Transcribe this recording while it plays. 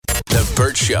The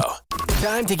Burt Show.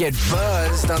 Time to get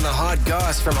buzzed on the hot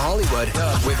goss from Hollywood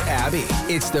with Abby.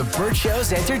 It's the Burt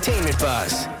Show's Entertainment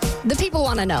Buzz. The people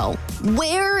want to know,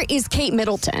 where is Kate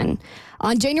Middleton?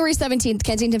 On January 17th,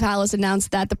 Kensington Palace announced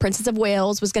that the Princess of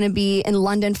Wales was going to be in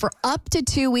London for up to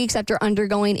 2 weeks after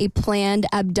undergoing a planned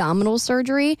abdominal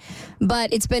surgery.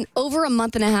 But it's been over a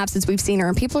month and a half since we've seen her,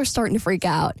 and people are starting to freak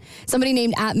out. Somebody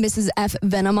named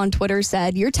 @MrsFVenom on Twitter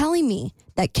said, "You're telling me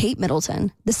that Kate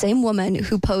Middleton, the same woman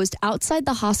who posed outside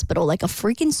the hospital like a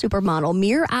freaking supermodel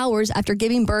mere hours after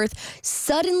giving birth,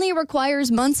 suddenly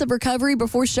requires months of recovery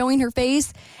before showing her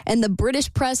face, and the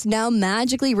British press now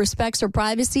magically respects her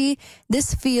privacy?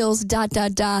 This feels ...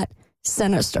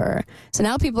 sinister." So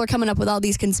now people are coming up with all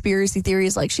these conspiracy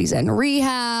theories like she's in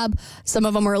rehab. Some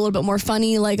of them are a little bit more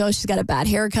funny, like, oh, she's got a bad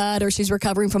haircut, or she's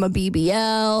recovering from a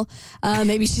BBL.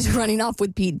 Maybe she's running off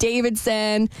with Pete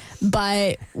Davidson.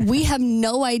 But we have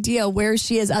no idea where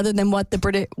she is, other than what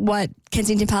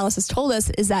Kensington Palace has told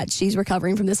us is that she's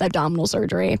recovering from this abdominal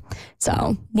surgery.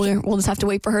 So we'll just have to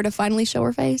wait for her to finally show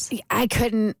her face.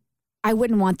 I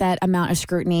wouldn't want that amount of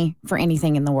scrutiny for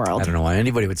anything in the world. I don't know why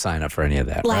anybody would sign up for any of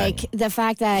that. Like the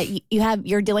fact that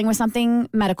you're dealing with something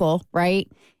medical, right?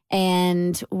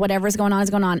 And whatever's going on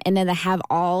is going on. And then to have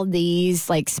all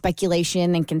these like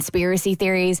speculation and conspiracy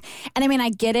theories. And I mean, I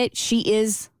get it. She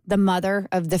is the mother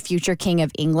of the future king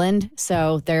of England.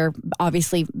 So they're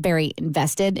obviously very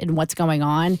invested in what's going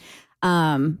on.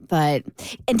 And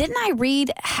didn't I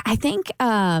read, I think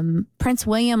Prince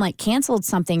William canceled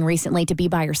something recently to be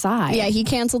by her side. Yeah, he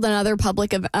canceled another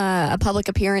public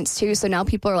appearance too. So now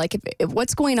people are like, if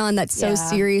what's going on that's so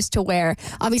serious to where,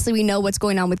 obviously we know what's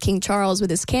going on with King Charles with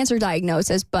his cancer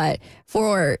diagnosis, but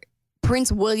for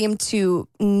Prince William to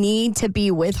need to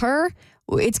be with her,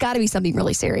 it's got to be something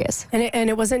really serious. And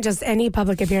it wasn't just any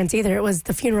public appearance either. It was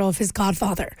the funeral of his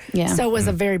godfather. Yeah. So it was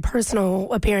a very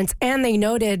personal appearance. And they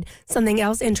noted something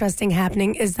else interesting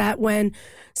happening is that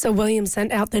so William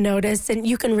sent out the notice, and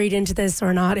you can read into this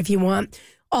or not if you want.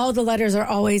 All the letters are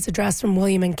always addressed from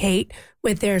William and Kate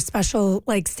with their special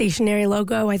stationary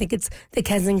logo. I think it's the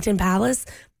Kensington Palace.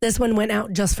 This one went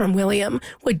out just from William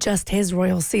with just his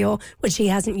royal seal, which he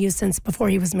hasn't used since before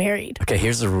he was married. Okay,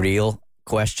 here's the real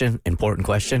important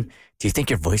question. Do you think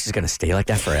your voice is going to stay like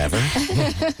that forever?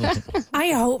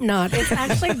 I hope not. It's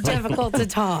actually difficult to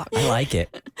talk. I like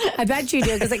it. I bet you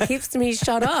do, because it keeps me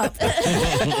shut up.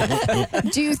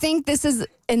 Do you think this is,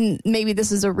 and maybe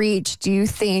this is a reach, do you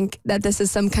think that this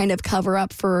is some kind of cover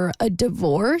up for a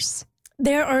divorce?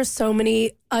 There are so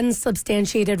many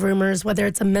unsubstantiated rumors, whether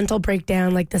it's a mental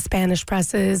breakdown like the Spanish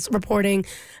press is reporting,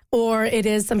 or it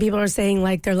is, some people are saying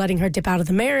they're letting her dip out of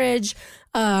the marriage.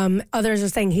 Others are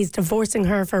saying he's divorcing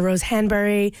her for Rose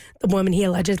Hanbury, the woman he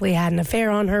allegedly had an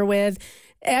affair on her with.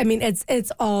 I mean,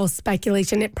 it's all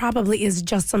speculation. It probably is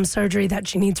just some surgery that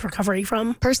she needs recovery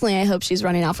from. Personally, I hope she's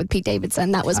running off with Pete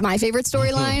Davidson. That was my favorite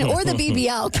storyline. Or the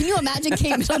BBL. Can you imagine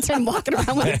Kate Middleton walking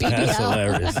around with a BBL? That's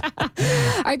hilarious.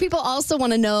 All right, people also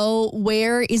want to know,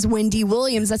 where is Wendy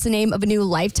Williams? That's the name of a new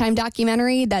Lifetime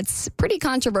documentary that's pretty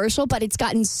controversial, but it's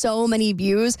gotten so many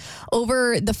views.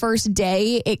 Over the first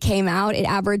day it came out, it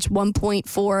averaged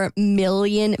 1.4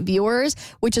 million viewers,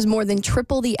 which is more than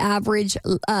triple the average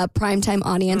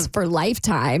primetime audience for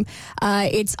Lifetime.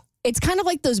 It's kind of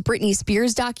like those Britney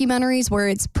Spears documentaries where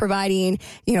it's providing,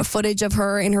 footage of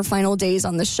her in her final days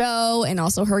on the show and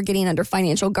also her getting under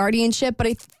financial guardianship.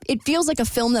 But it feels like a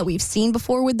film that we've seen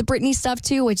before with the Britney stuff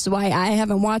too, which is why I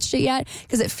haven't watched it yet,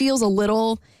 because it feels a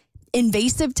little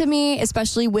invasive to me,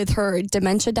 especially with her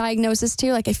dementia diagnosis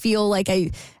too. I feel like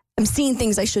I'm seeing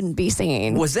things I shouldn't be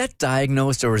seeing. Was that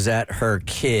diagnosed, or was that her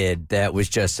kid that was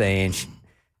just saying,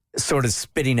 sort of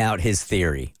spitting out his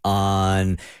theory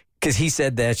on, because he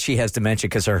said that she has dementia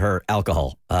because of her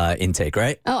alcohol intake,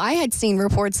 right? Oh, I had seen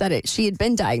reports that she had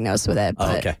been diagnosed with it.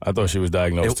 But okay. I thought she was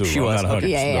diagnosed too. She was.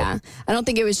 Yeah. I don't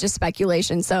think it was just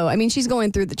speculation. So, I mean, she's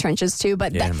going through the trenches too.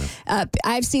 But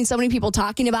I've seen so many people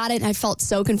talking about it, and I felt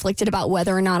so conflicted about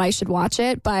whether or not I should watch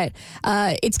it. But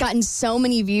it's gotten so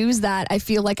many views that I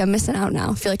feel like I'm missing out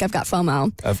now. I feel like I've got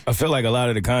FOMO. I feel like a lot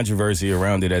of the controversy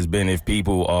around it has been if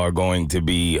people are going to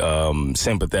be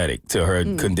sympathetic to her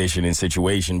condition and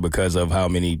situation because of how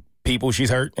many people she's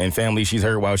hurt and family she's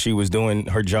hurt while she was doing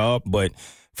her job. But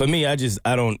for me, I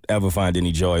don't ever find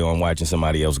any joy on watching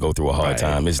somebody else go through a hard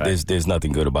time. There's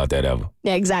nothing good about that ever.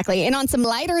 Yeah, exactly. And on some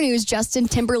lighter news, Justin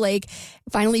Timberlake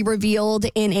finally revealed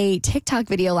in a TikTok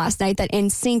video last night that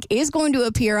NSYNC is going to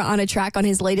appear on a track on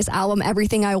his latest album,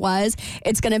 Everything I Was.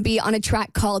 It's going to be on a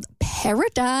track called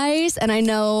Paradise. And I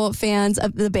know fans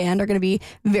of the band are going to be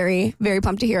very, very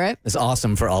pumped to hear it. It's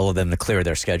awesome for all of them to clear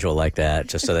their schedule like that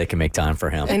just so they can make time for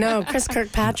him. I know. Chris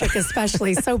Kirkpatrick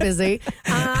especially, so busy.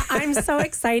 I'm so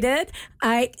excited.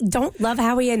 I don't love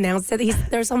how he announced it.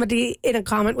 There's somebody in a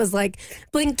comment was like,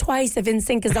 blink twice if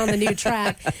NSYNC is on the new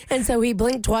track. And so he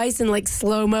blinked twice and like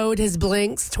slow-moed his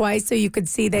blinks twice so you could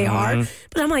see they are.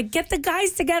 But I'm like, get the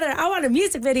guys together. I want a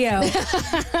music video.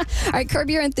 All right, Curb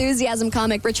Your Enthusiasm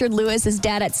comic Richard Lewis is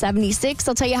dead at 76.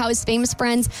 I'll tell you how his famous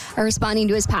friends are responding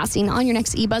to his passing on your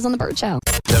next eBuzz on The Burt Show.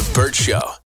 The Burt Show.